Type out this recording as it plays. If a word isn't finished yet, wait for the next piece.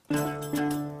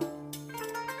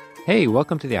Hey,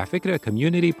 welcome to the Afikra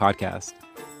Community Podcast.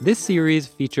 This series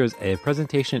features a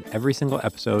presentation every single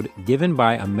episode given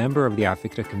by a member of the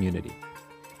Afikra community.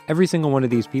 Every single one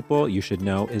of these people, you should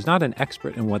know, is not an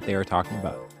expert in what they are talking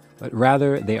about, but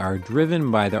rather they are driven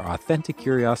by their authentic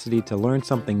curiosity to learn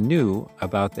something new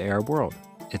about the Arab world,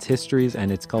 its histories,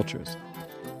 and its cultures.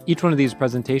 Each one of these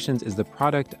presentations is the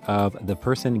product of the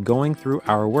person going through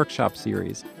our workshop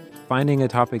series, finding a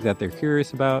topic that they're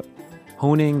curious about,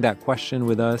 honing that question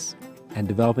with us, and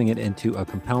developing it into a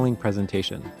compelling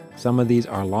presentation. Some of these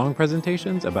are long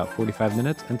presentations, about 45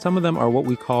 minutes, and some of them are what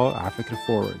we call Afikra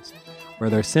Forwards, where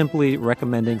they're simply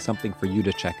recommending something for you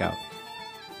to check out.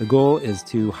 The goal is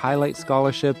to highlight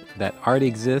scholarship that already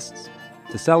exists,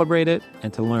 to celebrate it,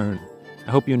 and to learn.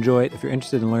 I hope you enjoy it. If you're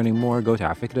interested in learning more, go to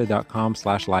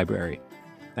afikra.com/library.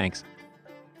 Thanks.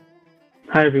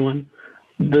 Hi, everyone.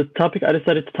 The topic I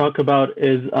decided to talk about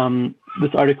is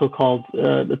this article called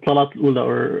الإطلالات الأولى,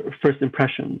 or First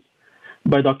Impressions,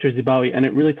 by Dr. Zibawi, and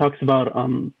it really talks about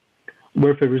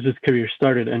where Fairuz's career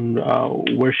started and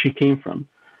where she came from.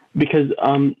 Because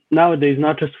nowadays,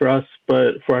 not just for us,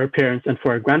 but for our parents and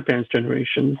for our grandparents'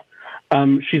 generations,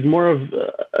 she's more of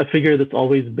a figure that's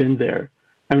always been there,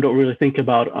 and we don't really think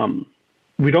about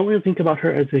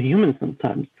her as a human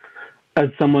sometimes, as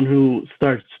someone who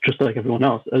starts just like everyone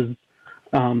else, as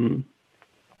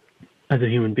a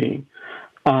human being.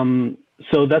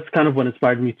 So that's kind of what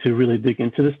inspired me to really dig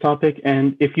into this topic.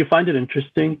 And if you find it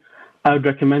interesting, I would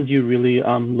recommend you really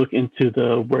look into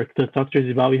the work that Dr.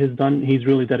 Zibawi has done. He's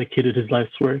really dedicated his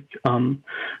life's work,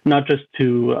 not just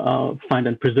to find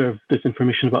and preserve this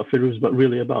information about Fairuz, but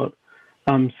really about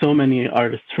so many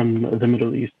artists from the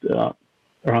Middle East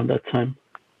around that time.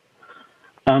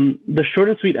 The short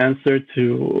and sweet answer to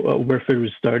where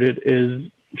Fairuz started is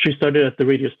she started at the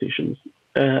radio stations,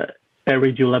 at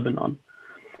Radio Lebanon,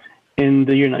 in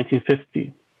the year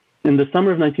 1950. In the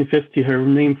summer of 1950, her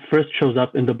name first shows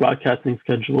up in the broadcasting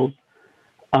schedules,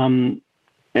 and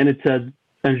it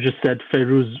just said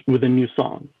Fairuz with a new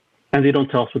song, and they don't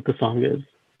tell us what the song is,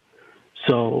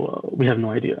 so we have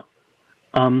no idea.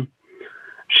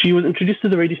 She was introduced to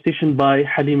the radio station by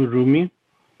Halim al-Rumi,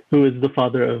 who is the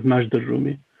father of Majd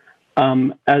al-Rumi,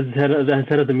 as head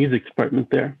of the music department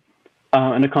there,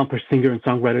 an accomplished singer and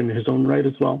songwriter in his own right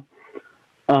as well.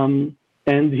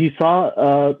 And he saw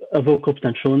a vocal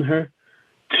potential in her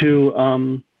to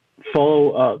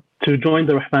join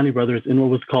the Rahbani brothers in what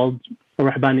was called a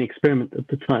Rahbani experiment at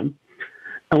the time.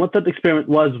 And what that experiment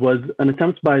was an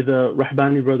attempt by the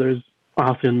Rahbani brothers,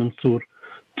 Asi and Mansour,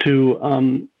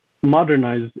 to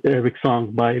modernize Arabic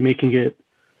song by making it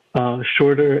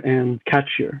shorter and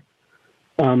catchier.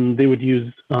 They would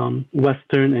use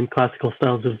Western and classical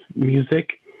styles of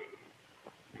music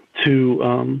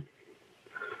to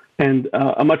and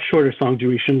a much shorter song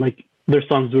duration. Like their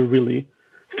songs were really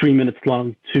 3 minutes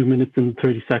long, 2 minutes and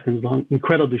 30 seconds long,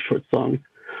 incredibly short songs,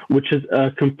 which is a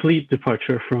complete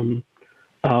departure from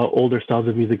older styles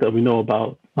of music that we know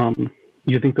about.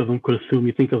 You think of Kulthum,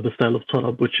 you think of the style of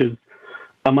Tarab, which is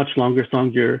a much longer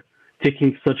song. You're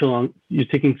taking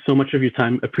so much of your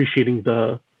time appreciating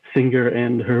the singer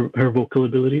and her vocal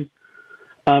abilities.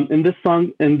 In this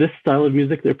song, in this style of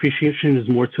music, the appreciation is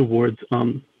more towards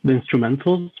the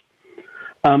instrumentals.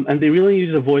 And they really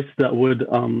use a voice that would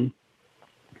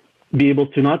be able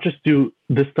to not just do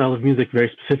this style of music very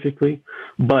specifically,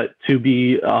 but to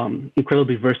be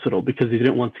incredibly versatile, because they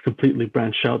didn't want to completely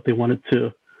branch out. They wanted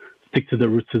to stick to their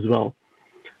roots as well.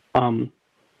 And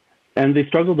they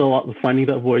struggled a lot with finding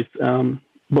that voice.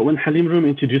 But when Halim Rumi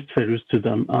introduced Fairuz to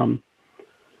them,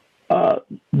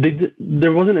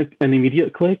 there wasn't an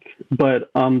immediate click, but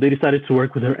they decided to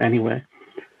work with her anyway.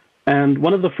 And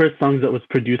one of the first songs that was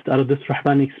produced out of this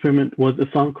Rahbani experiment was a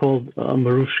song called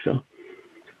Marushka.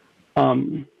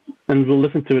 And we'll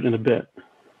listen to it in a bit.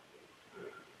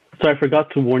 So I forgot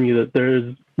to warn you that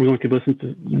we're going to be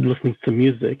listening to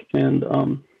music, and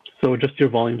so adjust your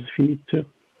volumes if you need to.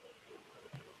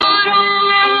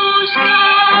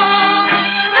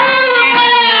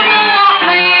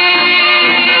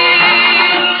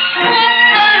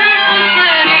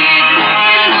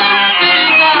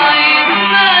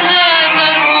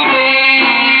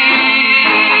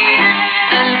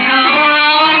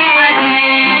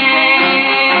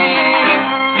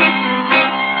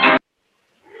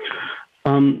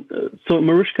 So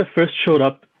Marushka first showed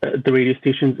up at the radio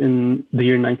stations in the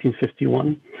year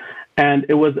 1951, and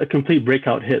it was a complete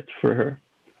breakout hit for her.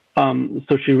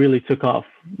 So she really took off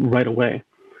right away.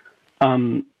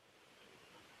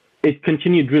 It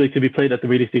continued really to be played at the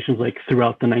radio stations like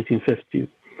throughout the 1950s,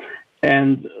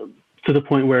 and to the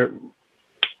point where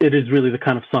it is really the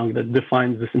kind of song that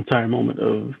defines this entire moment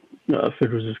of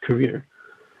Ferouz's career.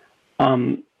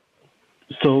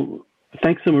 So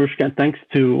thanks to Marushka and thanks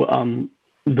to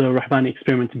the Rahbani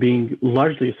experiment being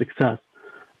largely a success,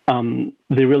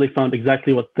 they really found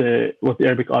exactly what the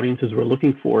Arabic audiences were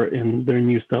looking for in their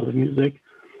new style of music.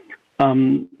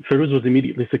 Ferouz was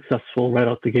immediately successful right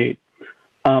out the gate.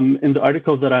 In the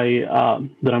article that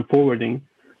I'm forwarding,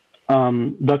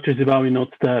 Dr. Zibawi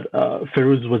notes that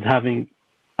Ferouz was having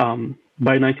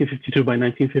by 1952, by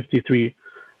 1953,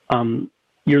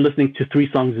 you're listening to 3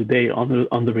 songs a day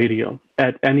on the radio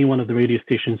at any one of the radio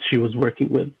stations she was working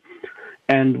with.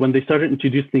 And when they started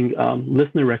introducing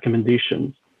listener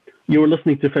recommendations, you were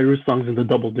listening to Ferouz songs in the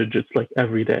double digits like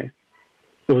every day.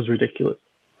 It was ridiculous.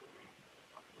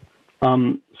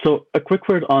 So a quick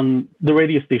word on the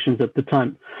radio stations at the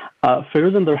time.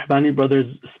 Ferouz and the Rahbani brothers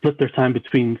split their time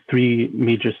between 3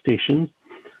 major stations.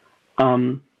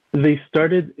 They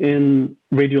started in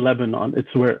Radio Lebanon.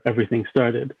 It's where everything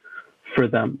started for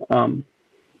them.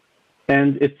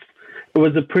 And it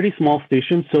was a pretty small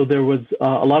station, so there was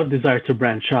a lot of desire to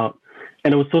branch out.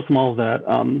 And it was so small that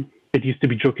it used to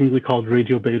be jokingly called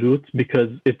Radio Beirut because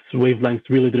its wavelengths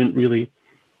didn't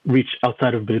reach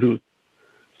outside of Beirut.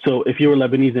 So if you were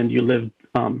Lebanese and you lived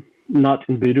not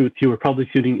in Beirut, you were probably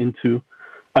tuning into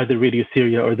either Radio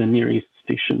Syria or the Near East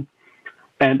station.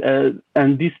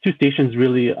 And these 2 stations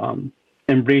really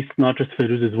embraced not just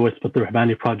Ferouz's voice, but the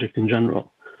Rahbani project in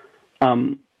general.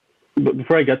 But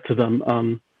before I get to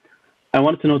them, I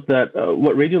wanted to note that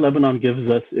what Radio Lebanon gives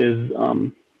us is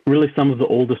really some of the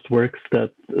oldest works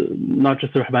that not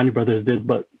just the Rahbani brothers did,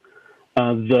 but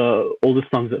the oldest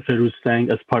songs that Ferouz sang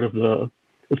as part of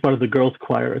the girls'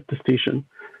 choir at the station.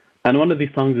 And one of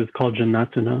these songs is called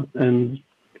Jannatuna. And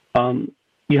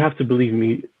you have to believe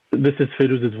me, this is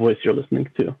Ferouz's voice you're listening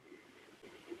to.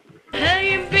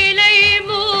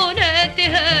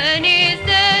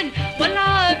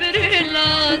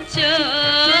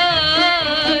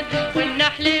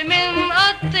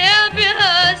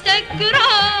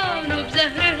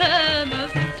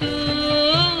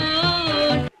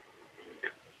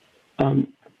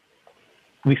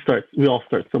 We all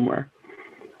start somewhere.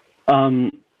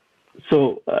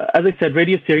 So as I said,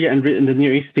 Radio Syria and the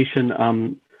Near East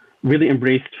station really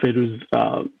embraced Ferouz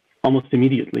almost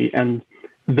immediately. And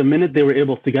the minute they were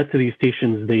able to get to these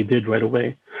stations, they did right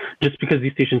away, just because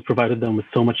these stations provided them with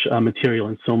so much material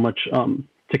and so much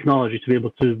technology to be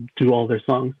able to do all their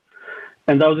songs.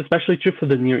 And that was especially true for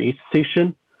the Near East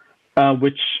station,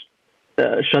 which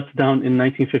shuts down in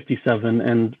 1957.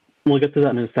 And we'll get to that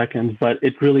in a second, but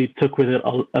it really took with it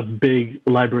a big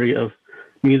library of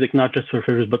music, not just for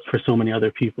Ferouz, but for so many other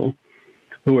people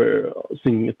who were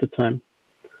singing at the time.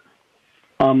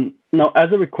 Now,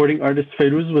 as a recording artist,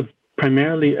 Ferouz was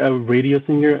primarily a radio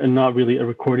singer and not really a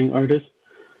recording artist.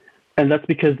 And that's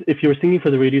because if you were singing for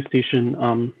the radio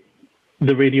station,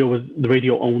 the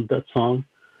radio owned that song.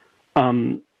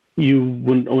 You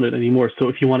wouldn't own it anymore. So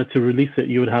if you wanted to release it,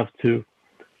 you would have to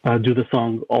do the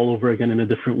song all over again in a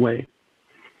different way.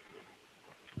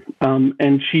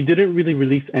 And she didn't really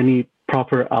release any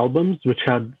proper albums, which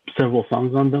had several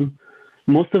songs on them.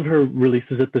 Most of her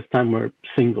releases at this time were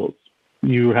singles.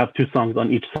 You would have 2 songs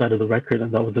on each side of the record,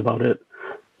 and that was about it.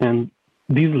 And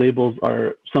these labels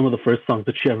are some of the first songs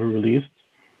that she ever released.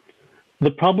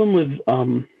 The problem with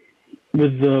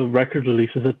the record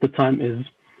releases at the time is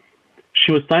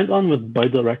she was signed on with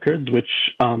Baida Records, which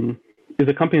is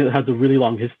a company that has a really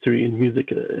long history in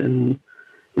music in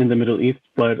the Middle East,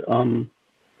 but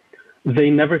they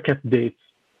never kept dates.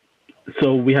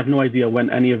 So we have no idea when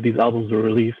any of these albums were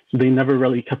released. They never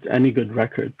really kept any good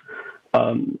record.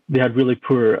 They had really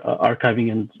poor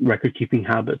archiving and record-keeping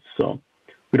habits. So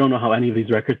we don't know how any of these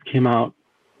records came out.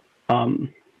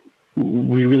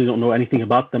 We really don't know anything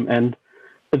about them. And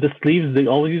the sleeves, they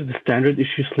always used the standard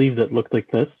issue sleeve that looked like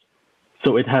this.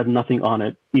 So it had nothing on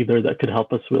it either that could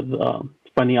help us with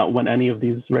finding out when any of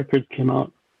these records came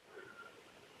out.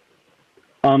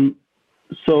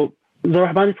 So the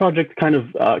Rahbani project kind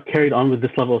of carried on with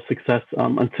this level of success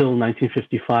until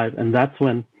 1955, and that's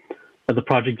when the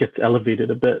project gets elevated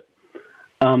a bit.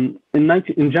 In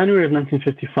January of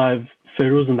 1955,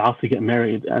 Ferouz and Asi get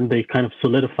married, and they kind of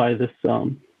solidify this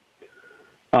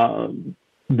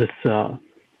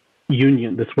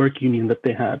union, this work union that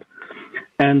they had.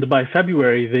 And by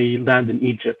February, they land in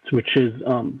Egypt, which is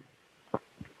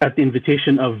at the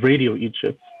invitation of Radio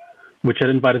Egypt, which had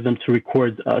invited them to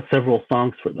record several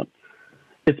songs for them.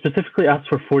 It specifically asked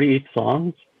for 48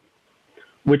 songs,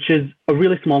 which is a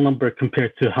really small number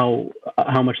compared to how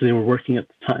much they were working at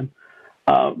the time.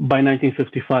 By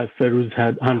 1955, Ferouz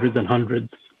had hundreds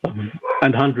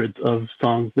of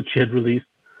songs that she had released.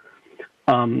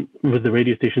 with the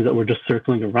radio stations that were just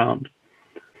circling around.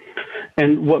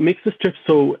 And what makes this trip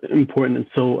so important and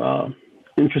so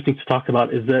interesting to talk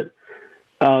about is that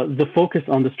the focus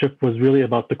on this trip was really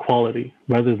about the quality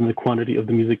rather than the quantity of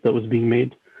the music that was being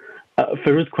made.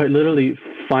 Fairuz quite literally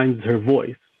finds her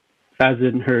voice, as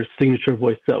in her signature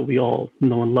voice that we all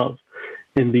know and love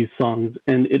in these songs.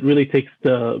 And it really takes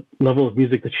the level of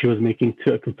music that she was making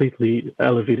to a completely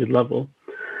elevated level.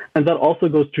 And that also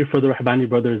goes true for the Rahbani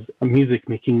brothers' music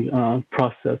making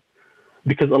process,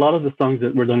 because a lot of the songs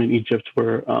that were done in Egypt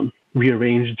were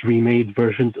rearranged, remade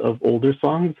versions of older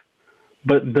songs,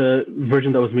 but the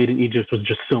version that was made in Egypt was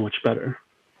just so much better.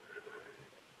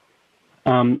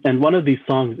 And one of these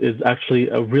songs is actually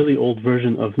a really old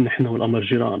version of Nihna wal Amar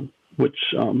Jiran,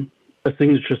 which a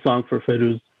signature song for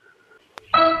Fairuz.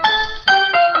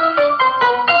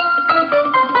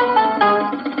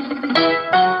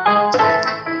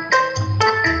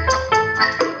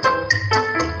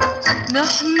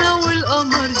 نحن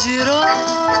والقمر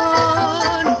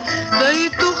جيران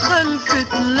بيته خلف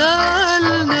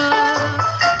تلالنا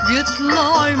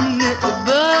بيطلع من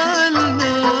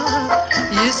قبالنا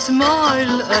يسمع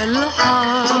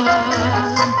الألحان.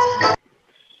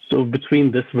 So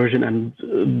between this version and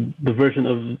the version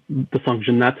of the song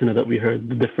Jannatina that we heard,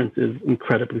 the difference is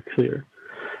incredibly clear.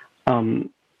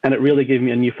 And it really gave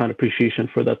me a newfound appreciation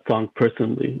for that song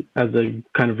personally, as I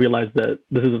kind of realized that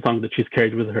this is a song that she's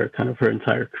carried with her kind of her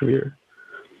entire career.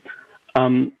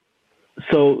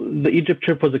 So the Egypt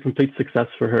trip was a complete success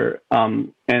for her,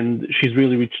 and she's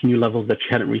really reached new levels that she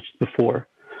hadn't reached before.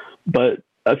 But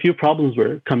a few problems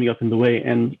were coming up in the way,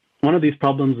 and one of these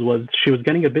problems was she was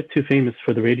getting a bit too famous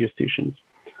for the radio stations.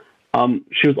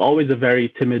 She was always a very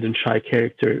timid and shy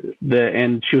character,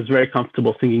 and she was very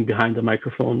comfortable singing behind the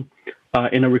microphone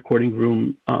in a recording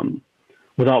room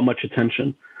without much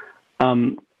attention.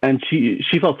 And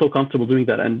she felt so comfortable doing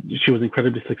that, and she was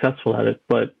incredibly successful at it.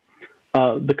 But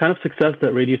the kind of success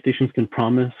that radio stations can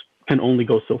promise can only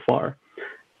go so far.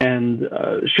 And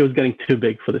she was getting too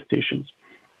big for the stations.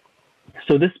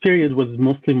 So this period was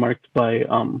mostly marked by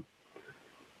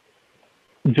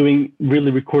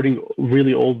recording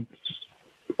really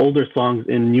older songs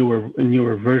in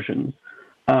newer versions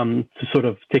to sort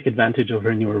of take advantage of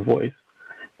her newer voice,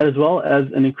 as well as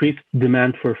an increased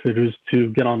demand for Fairuz to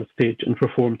get on the stage and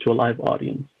perform to a live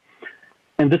audience.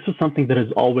 And this was something that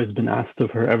has always been asked of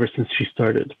her ever since she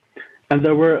started. And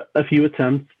there were a few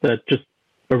attempts that just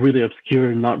are really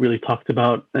obscure and not really talked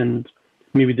about and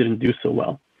maybe didn't do so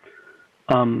well.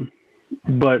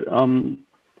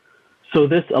 So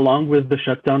this, along with the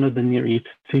shutdown of the Near East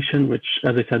station, which,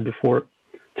 as I said before,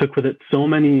 took with it so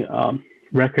many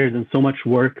records and so much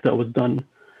work that was done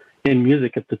in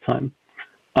music at the time,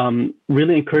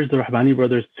 really encouraged the Rahbani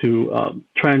brothers to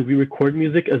try and re-record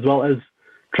music, as well as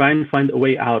try and find a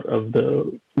way out of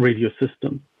the radio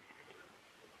system.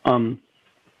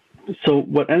 So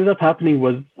what ended up happening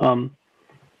was, in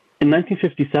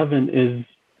 1957 is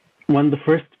when the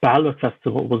first Baalbek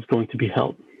festival was going to be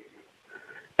held.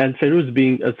 And Fairuz,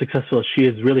 being as successful as she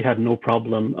is, really had no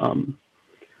problem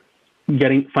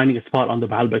finding a spot on the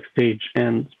Baalbek stage.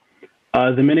 And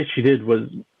the minute she did was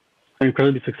an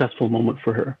incredibly successful moment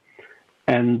for her.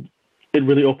 And it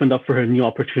really opened up for her new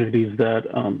opportunities that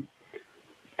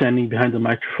standing behind the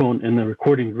microphone in the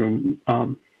recording room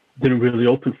didn't really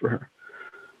open for her.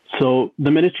 So the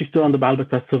minute she stood on the Baalbek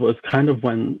festival is kind of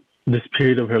when this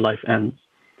period of her life ends,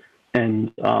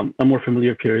 and a more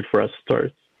familiar period for us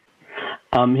starts.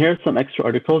 Here are some extra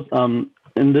articles.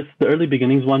 In the early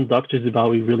beginnings one, Dr.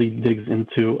 Zibawi really digs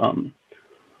into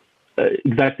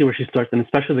exactly where she starts, and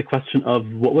especially the question of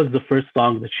what was the first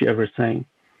song that she ever sang.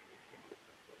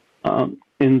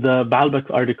 In the Baalbek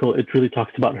article, it really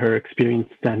talks about her experience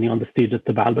standing on the stage at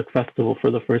the Baalbek festival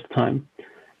for the first time,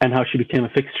 and how she became a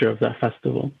fixture of that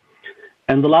festival.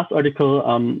 And the last article,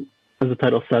 as the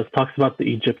title says, talks about the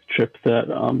Egypt trip that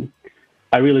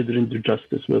I really didn't do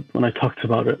justice with when I talked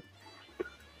about it.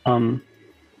 And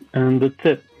that's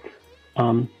it.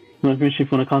 If you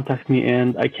want to contact me,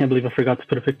 and I can't believe I forgot to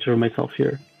put a picture of myself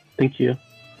here. Thank you.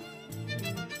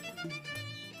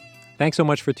 Thanks so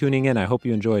much for tuning in. I hope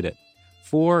you enjoyed it.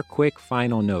 4 quick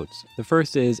final notes. The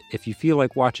first is, if you feel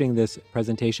like watching this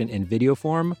presentation in video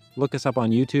form, look us up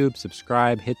on YouTube,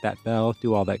 subscribe, hit that bell,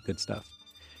 do all that good stuff.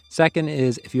 Second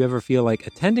is, if you ever feel like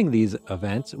attending these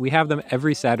events, we have them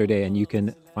every Saturday, and you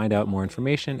can find out more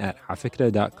information at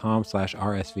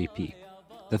afikra.com/RSVP.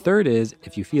 The third is,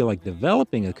 if you feel like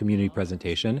developing a community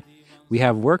presentation, we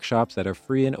have workshops that are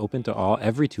free and open to all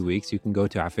every 2 weeks. You can go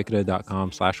to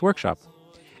afikra.com/workshop.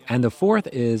 And the fourth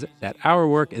is that our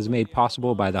work is made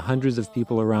possible by the hundreds of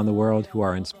people around the world who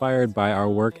are inspired by our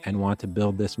work and want to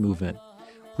build this movement.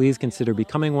 Please consider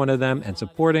becoming one of them and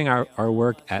supporting our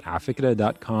work at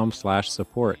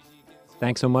afikra.com/support.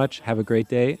 Thanks so much. Have a great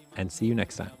day and see you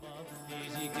next time.